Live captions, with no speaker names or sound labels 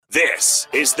This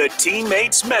is the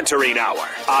Teammates Mentoring Hour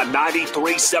on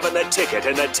 93.7 The Ticket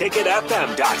and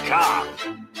theticketfm.com.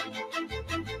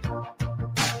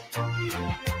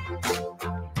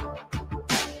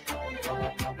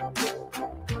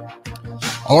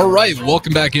 All right,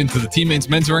 welcome back into the Teammates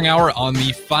Mentoring Hour on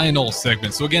the final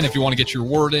segment. So again, if you want to get your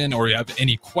word in or you have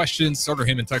any questions, Starter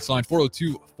Heyman text line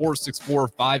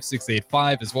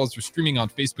 402-464-5685, as well as we're streaming on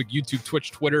Facebook, YouTube,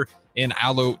 Twitch, Twitter, and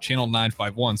Allo channel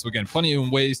 951. So again, plenty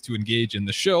of ways to engage in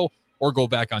the show or go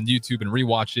back on YouTube and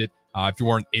rewatch it if you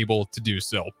weren't able to do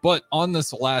so. But on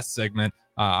this last segment,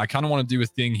 I kind of want to do a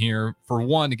thing here for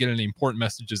one, to get any important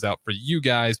messages out for you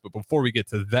guys. But before we get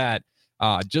to that,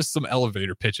 just some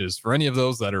elevator pitches for any of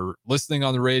those that are listening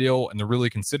on the radio and they're really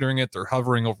considering it. They're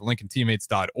hovering over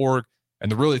lincolnteammates.org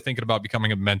and they're really thinking about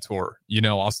becoming a mentor. You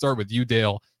know, I'll start with you,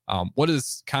 Dale. What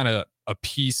is kind of a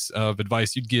piece of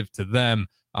advice you'd give to them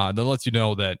that lets you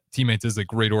know that Teammates is a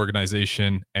great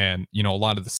organization and, you know, a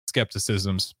lot of the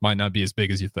skepticisms might not be as big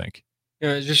as you think?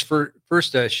 Just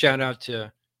first, a shout out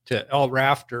to El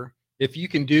Rafter. If you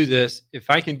can do this, if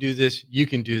I can do this, you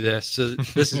can do this. So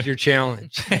this is your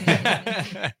challenge.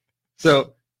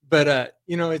 So, but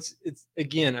you know, it's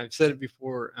again, I've said it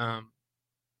before.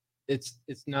 It's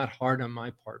not hard on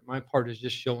my part. My part is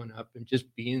just showing up and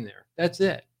just being there. That's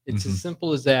it. It's as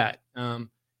simple as that. And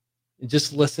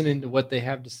just listening to what they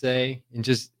have to say, and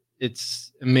just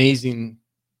it's amazing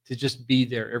to just be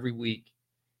there every week.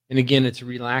 And again, it's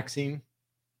relaxing.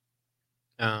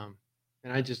 And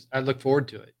I look forward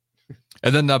to it.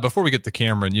 And then before we get to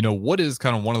Cameron, you know, what is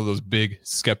kind of one of those big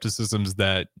skepticisms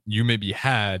that you maybe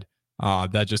had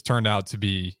that just turned out to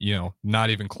be, you know,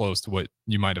 not even close to what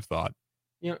you might have thought?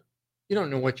 You know, you don't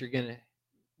know what you're going to,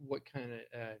 what kind of,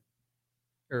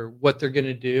 or what they're going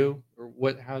to do or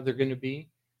how they're going to be.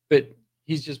 But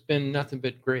he's just been nothing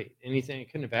but great. Anything, I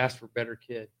couldn't have asked for a better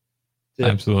kid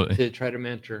Absolutely to try to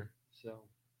mentor. So,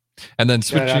 and then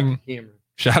switching.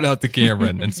 Shout out to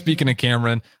Cameron. And speaking of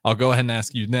Cameron, I'll go ahead and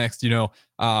ask you next. You know,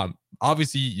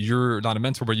 obviously you're not a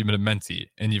mentor, but you've been a mentee,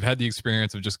 and you've had the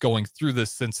experience of just going through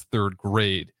this since third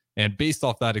grade. And based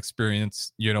off that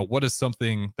experience, you know, what is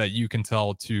something that you can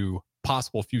tell to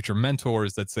possible future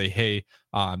mentors that say, hey,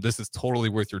 this is totally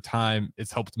worth your time.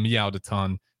 It's helped me out a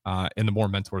ton. And the more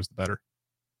mentors, the better.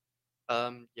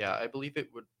 Yeah, I believe it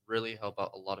would really help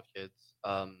out a lot of kids.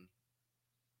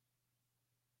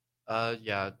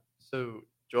 Yeah. So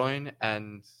join,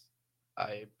 and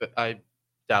I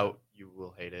doubt you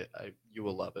will hate it. You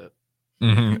will love it.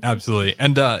 Absolutely.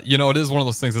 And, you know, it is one of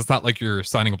those things. It's not like you're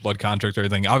signing a blood contract or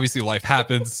anything. Obviously, life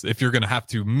happens. If you're going to have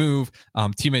to move,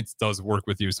 Teammates does work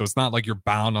with you. So it's not like you're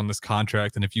bound on this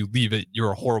contract. And if you leave it,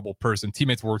 you're a horrible person.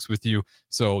 Teammates works with you.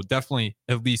 So definitely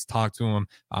at least talk to them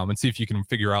and see if you can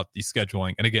figure out the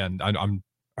scheduling. And again, I'm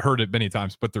heard it many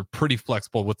times, but they're pretty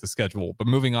flexible with the schedule. But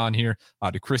moving on here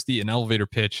to Christy, an elevator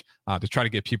pitch to try to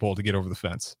get people to get over the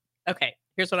fence. Okay,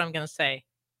 here's what I'm going to say.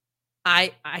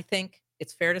 I think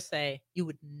it's fair to say you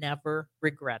would never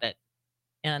regret it.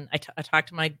 And I talk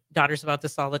to my daughters about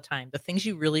this all the time. The things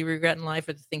you really regret in life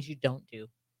are the things you don't do.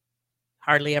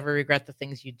 Hardly ever regret the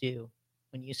things you do.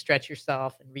 When you stretch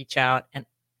yourself and reach out, and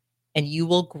you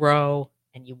will grow,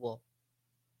 and you will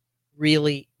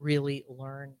really, really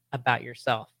learn about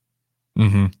yourself.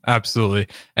 Absolutely.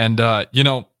 And, you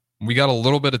know, we got a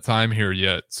little bit of time here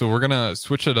yet, so we're going to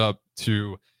switch it up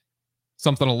to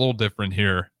something a little different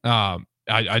here.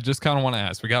 I just kind of want to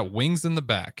ask, we got wings in the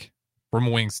back from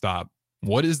Wingstop.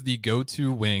 What is the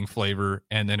go-to wing flavor?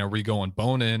 And then are we going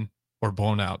bone in or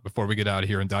bone out before we get out of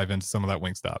here and dive into some of that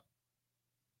Wingstop?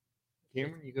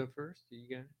 Cameron, you go first. You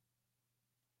go.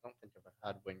 I don't think I've ever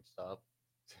had Wingstop.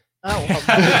 Oh,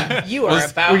 well, you are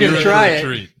about. We're gonna try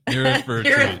it. You're in for a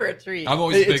You're treat. in for a treat. I'm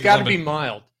always It's got to be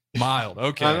mild. Mild.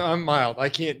 Okay. I'm mild. I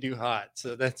can't do hot,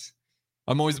 so that's.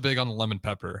 I'm always big on the lemon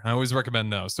pepper. I always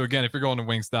recommend those. So again, if you're going to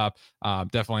Wingstop,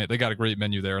 definitely they got a great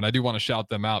menu there, and I do want to shout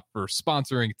them out for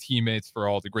sponsoring Teammates for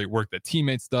all the great work that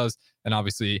Teammates does, and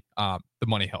obviously the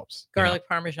money helps. Garlic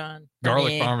parmesan.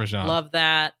 Garlic parmesan. Love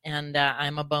that, and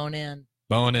I'm a bone in.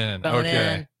 Bone in. Bone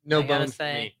okay. in. No I gotta bones.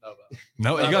 say.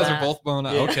 No, you guys are both bone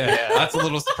out. Yeah. Okay, that's a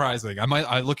little surprising.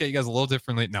 I look at you guys a little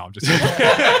differently. No, I'm just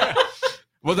kidding.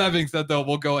 With that being said, though,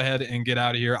 we'll go ahead and get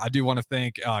out of here. I do want to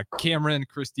thank Cameron,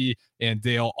 Christy, and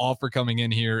Dale all for coming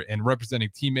in here and representing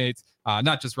Teammates.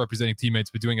 Not just representing Teammates,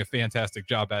 but doing a fantastic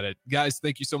job at it. Guys,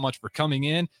 thank you so much for coming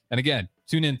in. And again,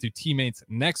 tune in to Teammates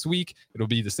next week. It'll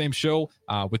be the same show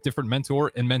with different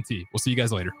mentor and mentee. We'll see you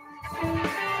guys later.